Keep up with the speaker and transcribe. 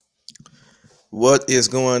What is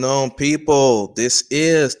going on, people? This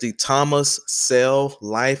is the Thomas Sell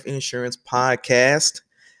Life Insurance Podcast.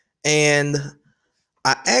 And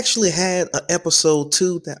I actually had an episode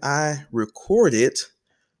 2 that I recorded,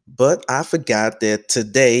 but I forgot that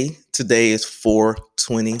today is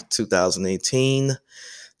 4/20/2018.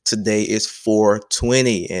 Today is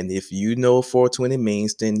 4/20. And if you know 4/20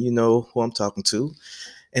 means, then you know who I'm talking to.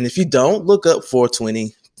 And if you don't, look up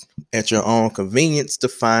 4/20 at your own convenience to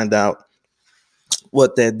find out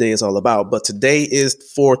what that day is all about. But today is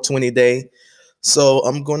 4/20 day. So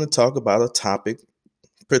I'm going to talk about a topic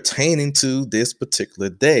pertaining to this particular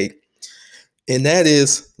day, and that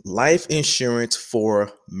is life insurance for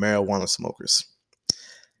marijuana smokers.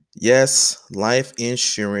 Yes, life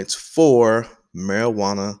insurance for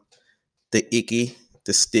marijuana, the icky,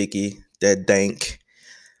 the sticky, that dank.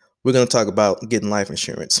 We're going to talk about getting life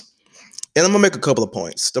insurance. And I'm going to make a couple of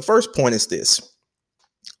points. The first point is this.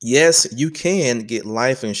 Yes, you can get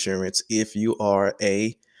life insurance if you are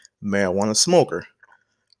a marijuana smoker,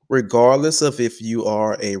 regardless of if you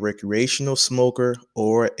are a recreational smoker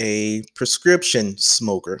or a prescription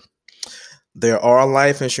smoker. There are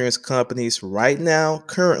life insurance companies right now,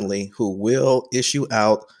 currently, who will issue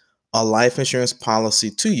out a life insurance policy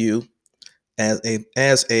to you as a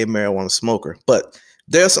marijuana smoker. But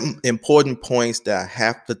there's some important points that I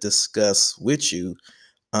have to discuss with you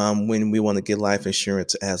when we want to get life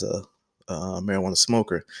insurance as a marijuana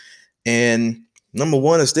smoker. And number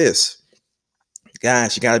one is this,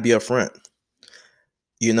 guys, you got to be upfront.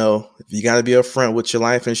 You got to be upfront with your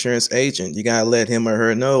life insurance agent. You got to let him or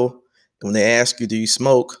her know when they ask you, do you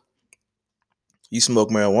smoke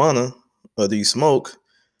marijuana or do you smoke?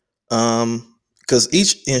 Because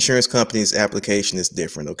each insurance company's application is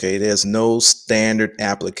different. Okay. There's no standard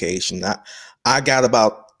application. I got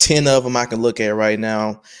about 10 of them I can look at right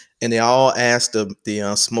now, and they all ask the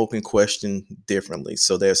smoking question differently.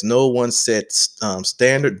 So there's no one set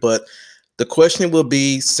standard, but the question will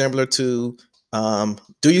be similar to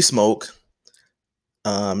do you smoke?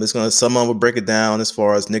 It's gonna Someone will break it down as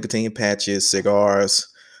far as nicotine patches, cigars,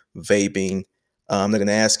 vaping. They're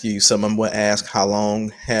gonna ask you. Someone will ask how long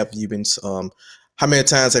have you been how many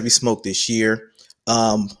times have you smoked this year?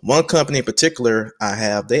 One company in particular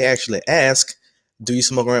they actually ask, do you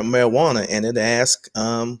smoke marijuana? And then they ask,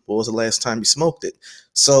 what was the last time you smoked it?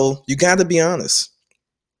 So you got to be honest,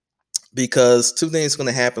 because two things are going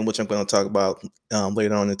to happen, which I'm going to talk about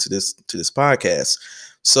later on into this podcast.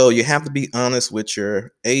 So you have to be honest with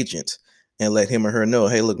your agent and let him or her know,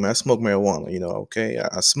 hey, look, man, I smoke marijuana. Okay,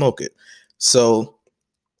 I smoke it. So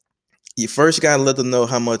you first got to let them know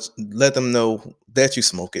that you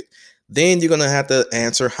smoke it. Then you're going to have to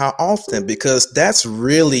answer how often, because that's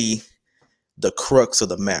really the crux of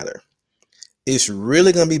the matter. It's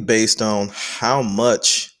really going to be based on how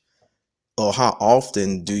much or how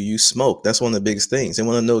often do you smoke. That's one of the biggest things. They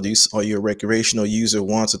want to know, are you a recreational user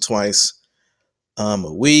once or twice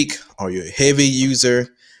a week? Are you a heavy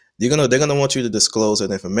user? They're gonna want you to disclose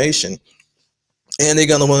that information, and they're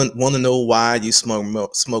gonna want to know why you smoke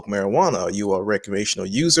marijuana. Are you a recreational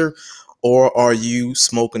user, or are you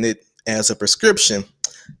smoking it as a prescription?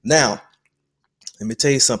 Now, let me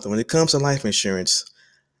tell you something. When it comes to life insurance,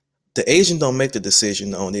 the agent don't make the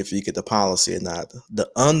decision on if you get the policy or not. The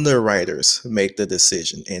underwriters make the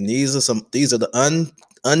decision, and these are the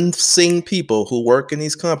unseen people who work in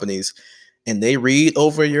these companies, and they read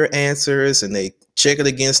over your answers and they check it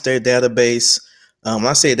against their database. When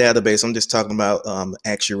I say database, I'm just talking about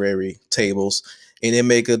actuary tables, and they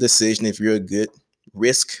make a decision if you're a good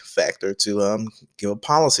risk factor to give a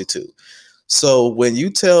policy to. So when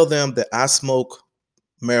you tell them that I smoke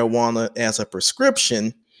marijuana as a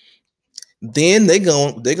prescription, then they're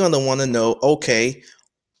gonna want to know, okay,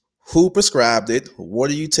 who prescribed it?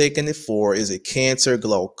 What are you taking it for? Is it cancer,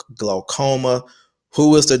 glaucoma?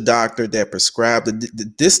 Who is the doctor that prescribed it?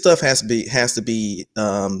 This stuff has to be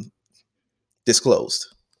disclosed.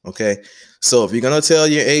 Okay, so if you're gonna tell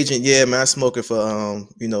your agent, yeah, man, I smoke it for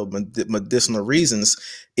medicinal reasons.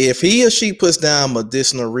 If he or she puts down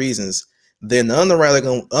medicinal reasons, then the underwriter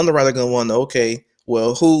gonna want to know, okay,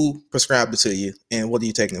 well, who prescribed it to you and what are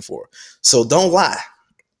you taking it for? So don't lie.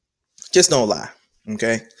 Just don't lie.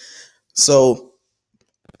 Okay. So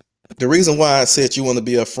the reason why I said you want to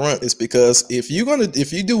be upfront is because if you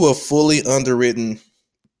do a fully underwritten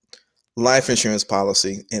life insurance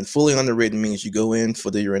policy, and fully underwritten means you go in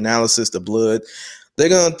for the urinalysis, the blood, they're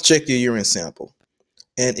gonna check your urine sample.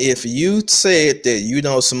 And if you said that you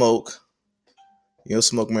don't smoke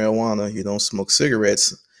marijuana, you don't smoke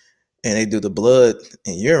cigarettes, and they do the blood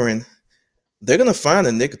and urine, they're gonna find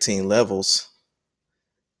the nicotine levels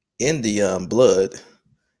in the blood,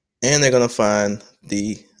 and they're going to find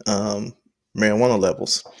the marijuana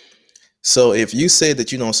levels. So if you say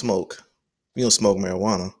that you don't smoke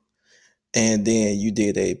marijuana, and then you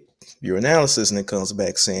did your analysis and it comes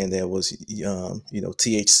back saying there was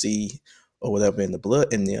THC or whatever in the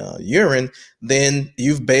blood in the urine, then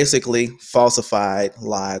you've basically falsified,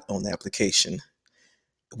 lied on the application,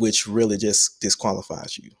 which really just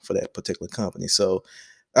disqualifies you for that particular company. So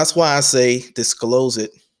that's why I say disclose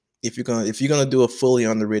it. If you're gonna do a fully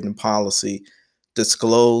underwritten policy,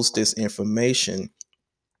 disclose this information.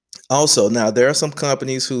 Also, now there are some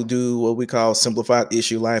companies who do what we call simplified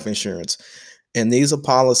issue life insurance, and these are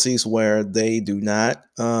policies where they do not.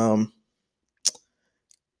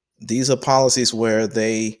 These are policies where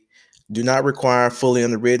they do not require fully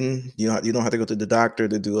underwritten. You don't have to go to the doctor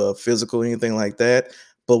to do a physical or anything like that.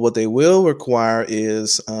 But what they will require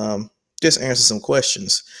is just answer some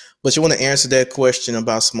questions. But you want to answer that question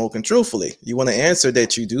about smoking truthfully. You want to answer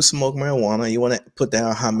that you do smoke marijuana. You want to put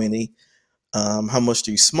down how much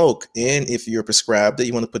do you smoke, and if you're prescribed it,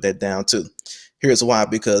 you want to put that down too. Here's why: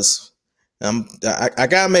 because I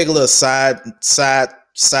gotta make a little side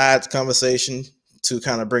conversation to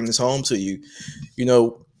kind of bring this home to you. You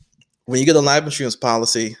know, when you get a life insurance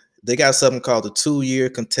policy, they got something called the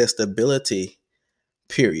 2-year contestability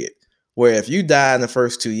period, where if you die in the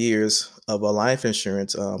first 2 years of a life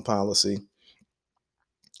insurance policy,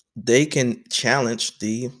 they can challenge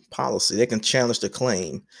the policy. They can challenge the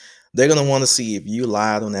claim. They're going to want to see if you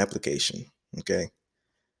lied on the application. Okay.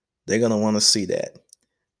 They're going to want to see that.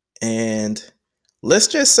 And let's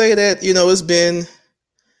just say that, it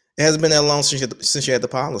hasn't been that long since you had the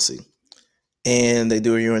policy, and they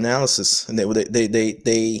do your analysis, and they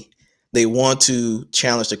want to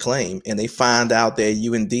challenge the claim, and they find out that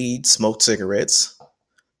you indeed smoked cigarettes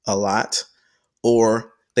a lot,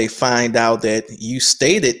 or they find out that you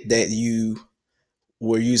stated that you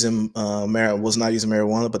were using was not using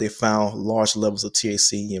marijuana, but they found large levels of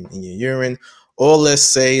THC in your urine. Or let's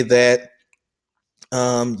say that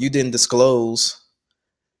you didn't disclose,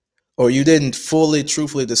 or you didn't fully,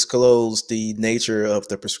 truthfully disclose the nature of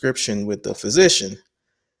the prescription with the physician.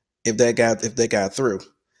 If they got through,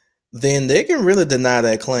 then they can really deny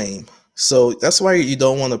that claim. So that's why you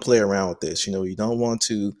don't want to play around with this. You don't want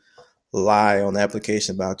to lie on the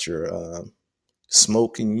application about your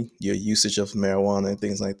smoking, your usage of marijuana, and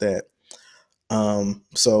things like that.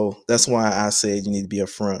 So that's why I said you need to be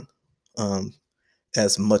upfront um,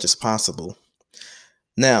 as much as possible.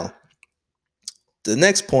 Now, the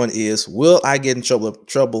next point is, will I get in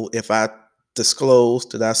trouble if I disclose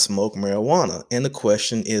that I smoke marijuana? And the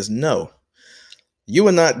question is no. You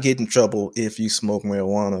will not get in trouble if you smoke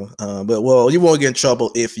marijuana, you won't get in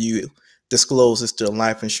trouble if you disclose this to a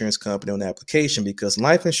life insurance company on the application, because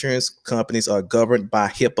life insurance companies are governed by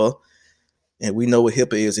HIPAA, and we know what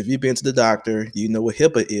HIPAA is. If you've been to the doctor, you know what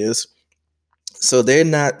HIPAA is. So they're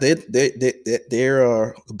not they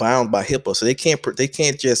are bound by HIPAA, so they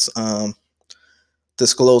can't just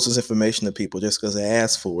disclose this information to people just because they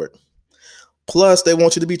ask for it. Plus, they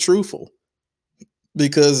want you to be truthful,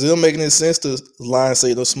 because it don't make any sense to lie and say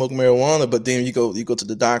you don't smoke marijuana, but then you go to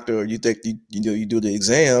the doctor, or you take you do the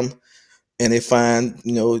exam, and they find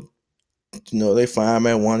they find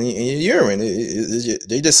marijuana in your urine.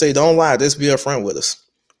 They just say don't lie, just be upfront with us.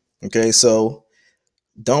 Okay, so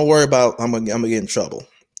don't worry about I'm gonna get in trouble,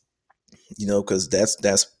 because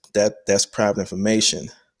that's private information.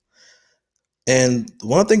 And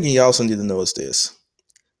one thing you also need to know is this.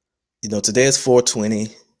 Today is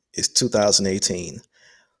 420. It's 2018.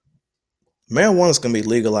 Marijuana is going to be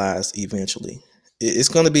legalized eventually. It's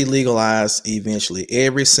going to be legalized eventually.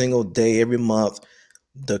 Every single day, every month,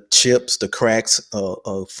 the chips, the cracks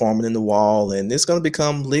are forming in the wall, and it's going to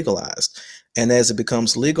become legalized. And as it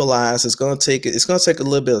becomes legalized, it's going to take a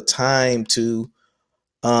little bit of time to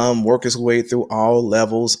work its way through all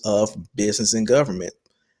levels of business and government.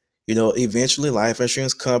 Eventually life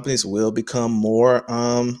insurance companies will become more,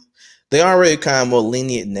 they already kind of more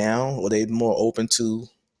lenient now, or they're more open to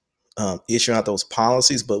issuing out those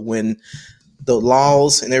policies. But when the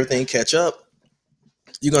laws and everything catch up,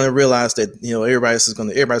 you're going to realize that everybody's going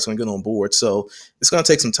to get on board. So it's going to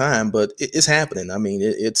take some time, but it's happening. I mean,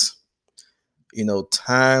 it's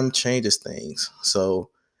time changes things. So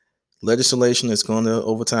legislation is going to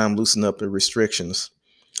over time loosen up the restrictions.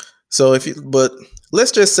 So but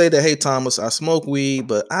let's just say that, hey, Thomas, I smoke weed,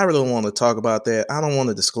 but I really don't want to talk about that. I don't want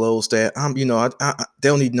to disclose that. They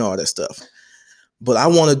don't need to know all that stuff. But I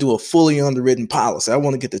want to do a fully underwritten policy. I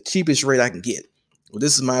want to get the cheapest rate I can get. Well,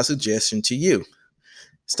 this is my suggestion to you.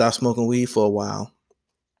 Stop smoking weed for a while,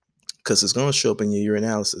 because it's going to show up in your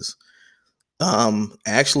urinalysis.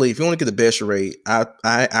 Actually, if you want to get the best rate,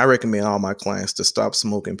 I recommend all my clients to stop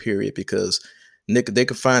smoking. Period, because they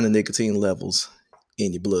can find the nicotine levels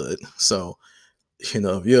in your blood. So if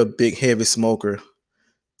you're a big heavy smoker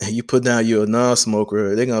and you put down you're a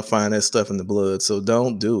non-smoker, they're gonna find that stuff in the blood. So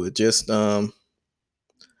don't do it. Just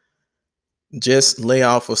lay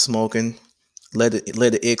off of smoking, let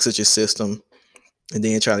it exit your system, and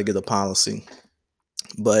then try to get a policy.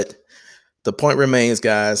 But the point remains,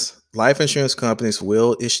 guys, life insurance companies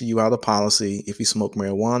will issue you out a policy if you smoke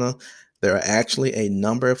marijuana. There are actually a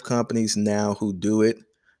number of companies now who do it.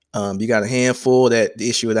 You got a handful that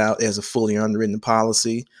issue it out as a fully underwritten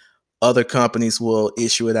policy. Other companies will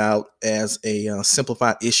issue it out as a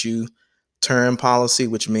simplified issue term policy,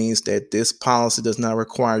 which means that this policy does not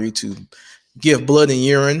require you to give blood and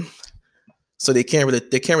urine. So they can't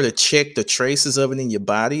really check the traces of it in your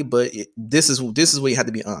body. But this is where you have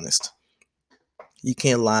to be honest. You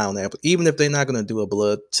can't lie on that. But even if they're not going to do a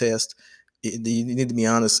blood test, you need to be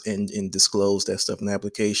honest and disclose that stuff in the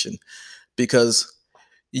application, because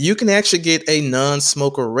you can actually get a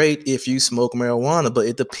non-smoker rate if you smoke marijuana, but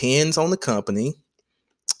it depends on the company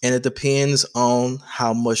and it depends on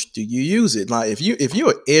how much do you use it. Like if you're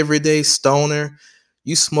an everyday stoner,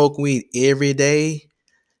 you smoke weed every day,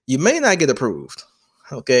 you may not get approved.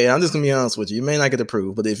 Okay, I'm just gonna be honest with you. You may not get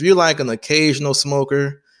approved, but if you're like an occasional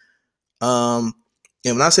smoker, um,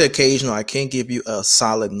 and when I say occasional, I can't give you a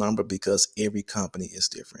solid number because every company is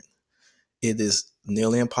different. It is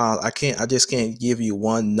nearly impossible. I just can't give you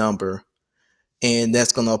one number, and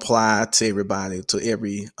that's going to apply to everybody, to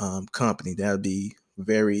every company. That would be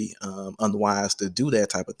very unwise to do that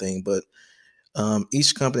type of thing. But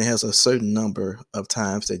each company has a certain number of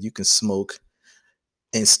times that you can smoke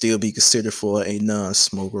and still be considered for a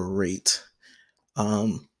non-smoker rate.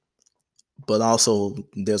 Um, but also,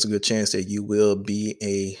 there's a good chance that you will be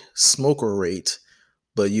a smoker rate,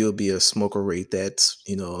 but you'll be a smoker rate that's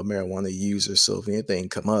a marijuana user. So if anything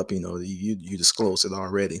come up, you disclose it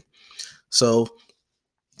already. So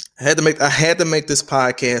I had to make this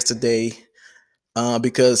podcast today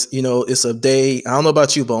because it's a day. I don't know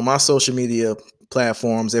about you, but on my social media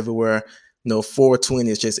platforms everywhere, 420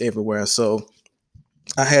 is just everywhere. So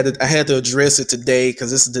I had to address it today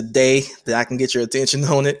because this is the day that I can get your attention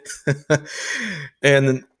on it.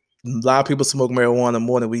 And a lot of people smoke marijuana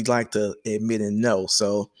more than we'd like to admit and know.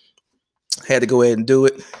 So I had to go ahead and do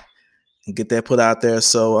it and get that put out there.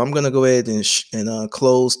 So I'm gonna go ahead and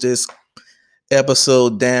close this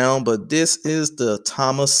episode down. But this is the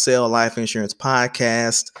Thomas Sell Life Insurance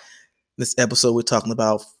Podcast. This episode we're talking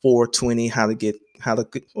about 420,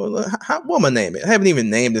 what am I name it? I haven't even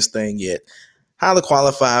named this thing yet. How to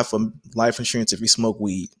qualify for life insurance if you smoke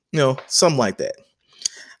weed, something like that.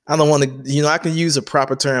 I don't want to, I can use a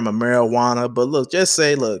proper term of marijuana, but look, just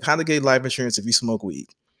say, look, how to get life insurance if you smoke weed,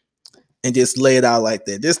 and just lay it out like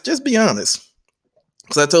that. Just be honest.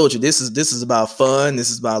 Because I told you, this is about fun. This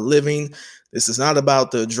is about living. This is not about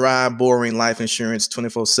the dry, boring life insurance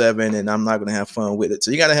 24/7, and I'm not going to have fun with it. So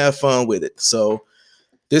you got to have fun with it. So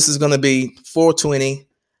this is going to be 420,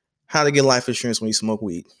 how to get life insurance when you smoke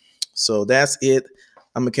weed. So that's it.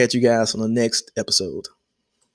 I'm going to catch you guys on the next episode.